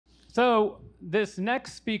So this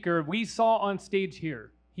next speaker we saw on stage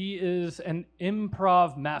here. He is an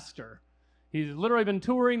improv master. He's literally been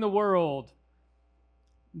touring the world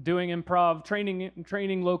doing improv,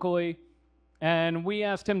 training locally, and we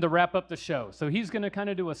asked him to wrap up the show. So he's going to kind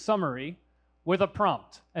of do a summary with a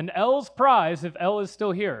prompt. And Elle's prize, if Elle is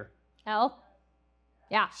still here. Elle?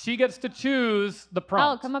 Yeah. She gets to choose the prompt.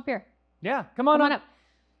 Elle, come up here. Yeah, come on up.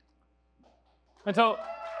 And so...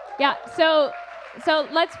 Yeah, so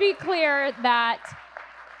let's be clear that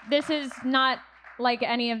this is not like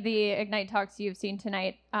any of the Ignite talks you've seen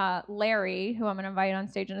tonight. Larry, who I'm going to invite on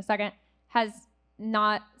stage in a second, has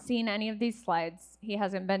not seen any of these slides. He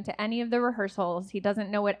hasn't been to any of the rehearsals. He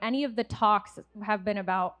doesn't know what any of the talks have been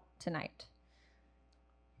about tonight.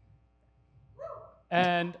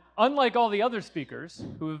 And unlike all the other speakers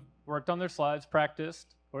who have worked on their slides,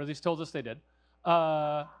 practiced, or at least told us they did, they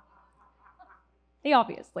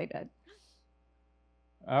obviously did.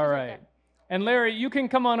 All right. And Larry, you can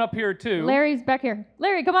come on up here too. Larry's back here.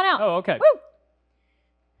 Larry, come on out. Oh, okay. Woo!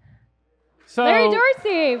 So, Larry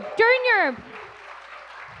Dorsey Jr.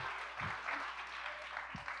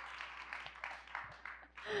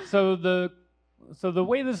 So the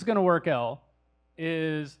way this is going to work out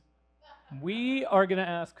is we are going to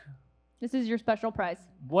ask... This is your special prize.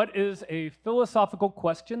 What is a philosophical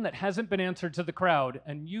question that hasn't been answered to the crowd,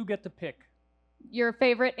 and you get to pick your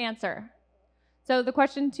favorite answer. So the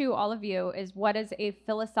question to all of you is, what is a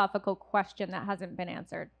philosophical question that hasn't been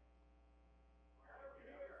answered?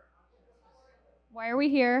 Why are we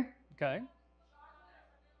here? Okay.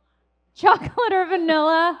 Chocolate or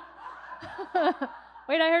vanilla?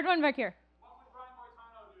 Wait, I heard one back here.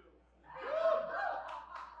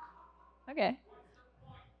 Okay.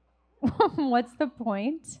 What's the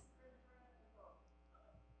point?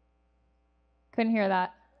 Couldn't hear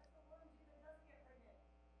that.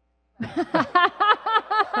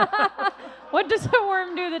 What does a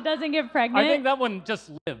worm do that doesn't get pregnant? I think that one just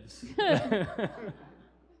lives.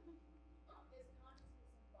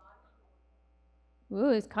 Ooh,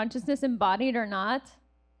 is consciousness embodied or not?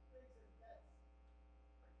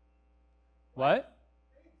 What?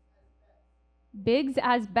 Bigs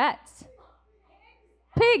as bets.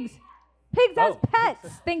 Pigs. Pigs as pets.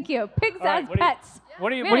 Thank you. Pigs as pets.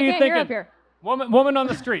 What are you Man, thinking? You're up here. Woman on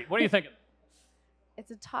the street. What are you thinking? It's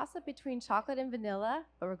a toss-up between chocolate and vanilla,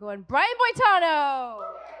 but we're going Brian Boitano.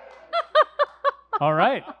 All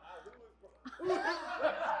right.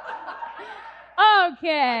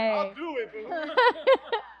 Okay. I'll do it.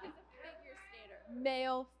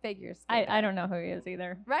 Male figure skater. I don't know who he is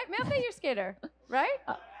either. Right? Male figure skater. Right?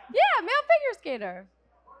 Yeah, male figure skater.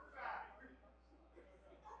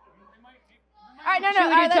 All right, no. All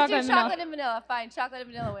right, let's do chocolate and vanilla. Fine, chocolate and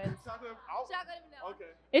vanilla wins. Chocolate and vanilla. Okay.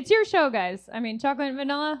 It's your show, guys. I mean, chocolate and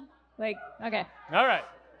vanilla. Like, okay. All right.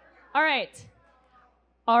 All right.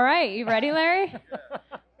 All right. You ready, Larry?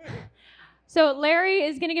 So Larry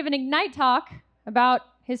is going to give an Ignite talk about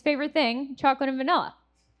his favorite thing, chocolate and vanilla.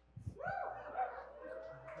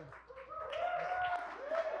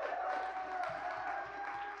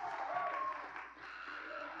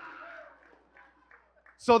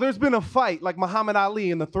 So there's been a fight like Muhammad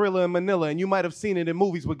Ali in the Thriller in Manila, and you might have seen it in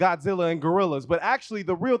movies with Godzilla and gorillas. But actually,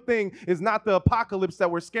 the real thing is not the apocalypse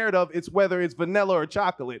that we're scared of. It's whether it's vanilla or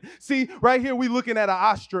chocolate. See, right here, we're looking at an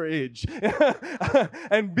ostrich.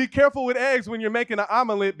 And be careful with eggs when you're making an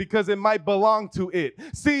omelet because it might belong to it.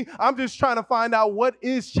 See, I'm just trying to find out what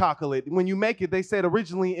is chocolate. When you make it, they said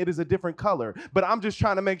originally it is a different color. But I'm just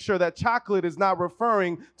trying to make sure that chocolate is not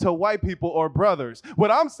referring to white people or brothers.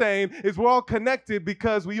 What I'm saying is we're all connected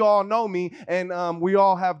because we all know me, and we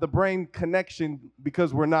all have the brain connection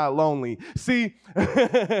because we're not lonely. See,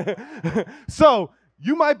 so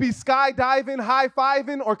you might be skydiving,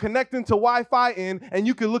 high-fiving, or connecting to Wi-Fi and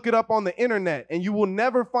you can look it up on the internet, and you will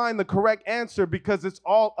never find the correct answer because it's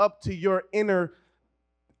all up to your inner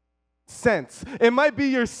sense. It might be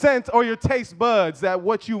your sense or your taste buds that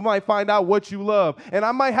what you might find out what you love. And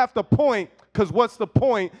I might have to point, because what's the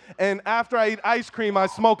point? And after I eat ice cream, I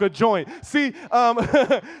smoke a joint. See,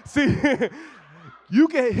 you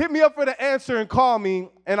can hit me up for the answer and call me,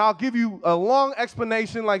 and I'll give you a long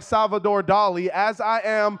explanation like Salvador Dali as I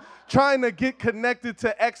am trying to get connected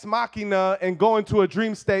to Ex Machina and go into a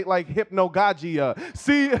dream state like Hypnagogia.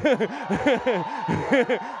 See?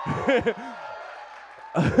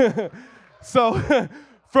 So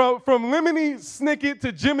from Lemony Snicket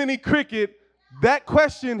to Jiminy Cricket, that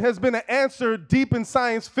question has been answered deep in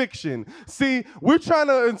science fiction. See, we're trying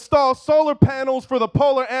to install solar panels for the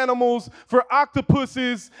polar animals, for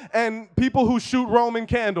octopuses, and people who shoot Roman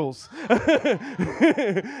candles.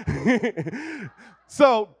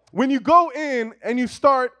 So when you go in and you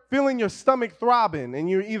start feeling your stomach throbbing and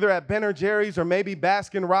you're either at Ben & Jerry's or maybe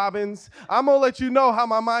Baskin Robbins, I'm going to let you know how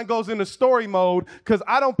my mind goes into story mode because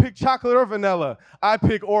I don't pick chocolate or vanilla. I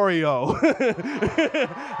pick Oreo.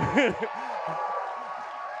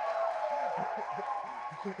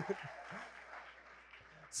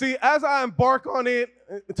 See, as I embark on it,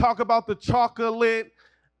 talk about the chocolate,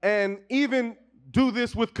 and even do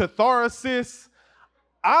this with catharsis,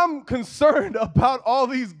 I'm concerned about all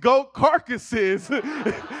these goat carcasses.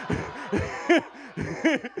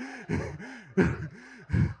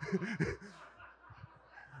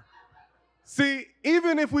 See,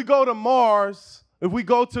 even if we go to Mars, if we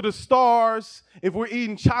go to the stars, if we're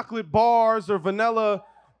eating chocolate bars or vanilla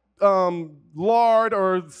lard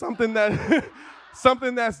or something that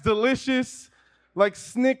something that's delicious, like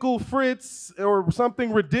Snickle Fritz or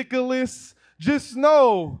something ridiculous, just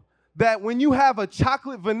know that when you have a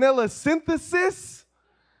chocolate vanilla synthesis,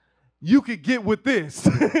 you could get with this.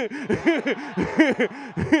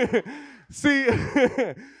 See,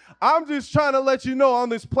 I'm just trying to let you know on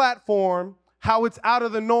this platform how it's out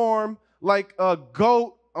of the norm, like a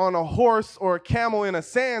goat on a horse or a camel in a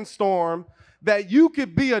sandstorm, that you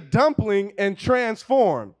could be a dumpling and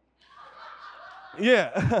transform.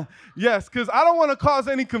 Yeah, yes, because I don't want to cause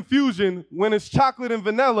any confusion. When it's chocolate and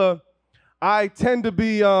vanilla, I tend to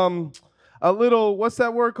be a little, what's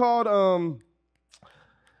that word called?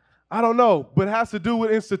 I don't know, but it has to do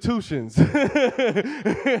with institutions.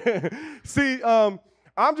 See, I'm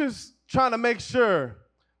just trying to make sure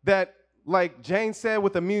that, like Jane said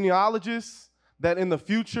with immunologists, that in the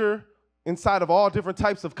future, inside of all different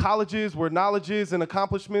types of colleges where knowledges and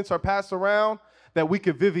accomplishments are passed around, that we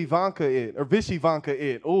could Vivivanka it, or Vishivanka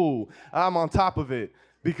it. Ooh, I'm on top of it,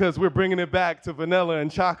 because we're bringing it back to vanilla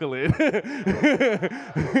and chocolate.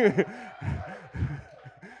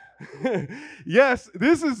 Yes,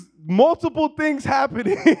 this is multiple things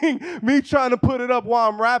happening, me trying to put it up while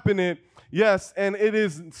I'm rapping it. Yes, and it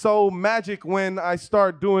is so magic when I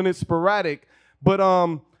start doing it sporadic. But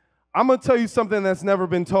I'm going to tell you something that's never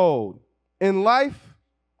been told. In life,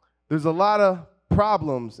 there's a lot of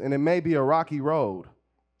problems, and it may be a rocky road.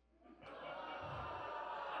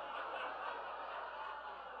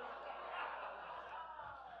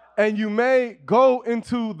 And you may go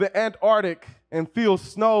into the Antarctic and feel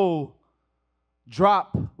snow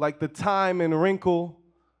drop like the time and wrinkle,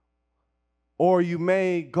 or you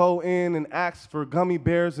may go in and ask for gummy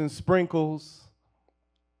bears and sprinkles.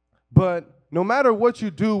 But no matter what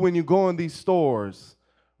you do when you go in these stores,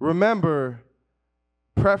 remember,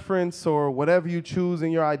 preference or whatever you choose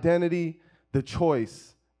in your identity, the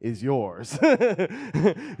choice is yours.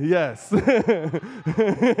 Yes.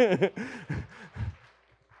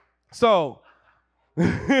 So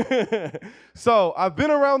I've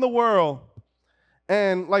been around the world,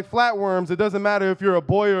 and like flatworms, it doesn't matter if you're a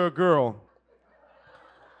boy or a girl.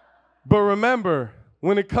 But remember,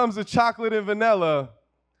 when it comes to chocolate and vanilla,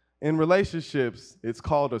 in relationships, it's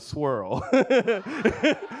called a swirl.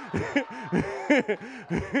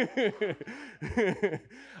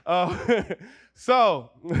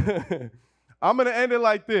 So I'm going to end it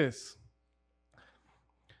like this.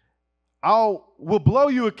 We'll blow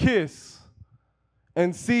you a kiss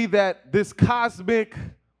and see that this cosmic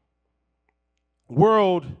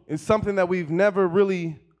world is something that we've never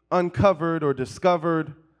really uncovered or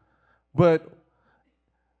discovered, but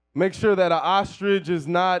make sure that an ostrich is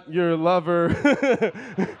not your lover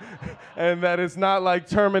and that it's not like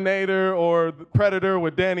Terminator or Predator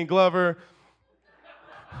with Danny Glover.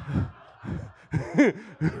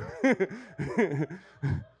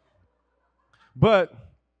 But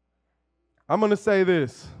I'm going to say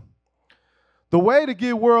this. The way to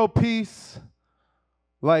get world peace,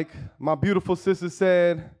 like my beautiful sister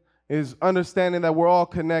said, is understanding that we're all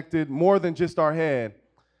connected more than just our head.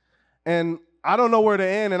 And I don't know where to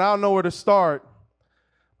end and I don't know where to start,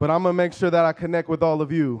 but I'm going to make sure that I connect with all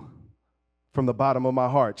of you from the bottom of my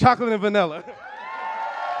heart. Chocolate and vanilla.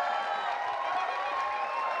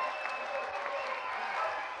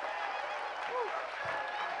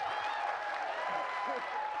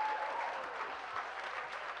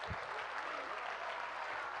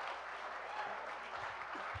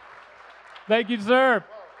 Thank you, sir.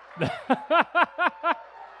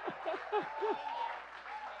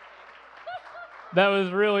 That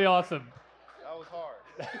was really awesome. That was hard.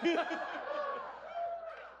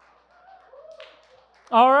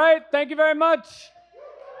 All right, thank you very much.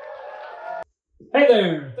 Hey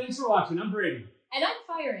there, thanks for watching. I'm Brady. And I'm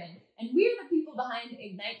Firein, and we're the people behind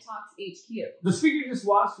Ignite Talks HQ. The speaker you just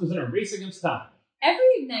watched was in a race against time. Every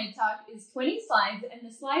Ignite Talk is 20 slides, and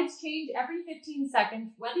the slides change every 15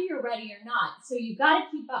 seconds, whether you're ready or not, so you gotta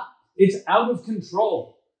keep up. It's out of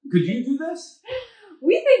control. Could you do this?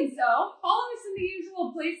 We think so. Follow us in the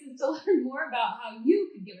usual places to learn more about how you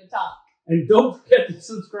could give a talk. And don't forget to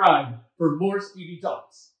subscribe for more Speedy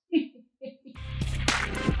Talks.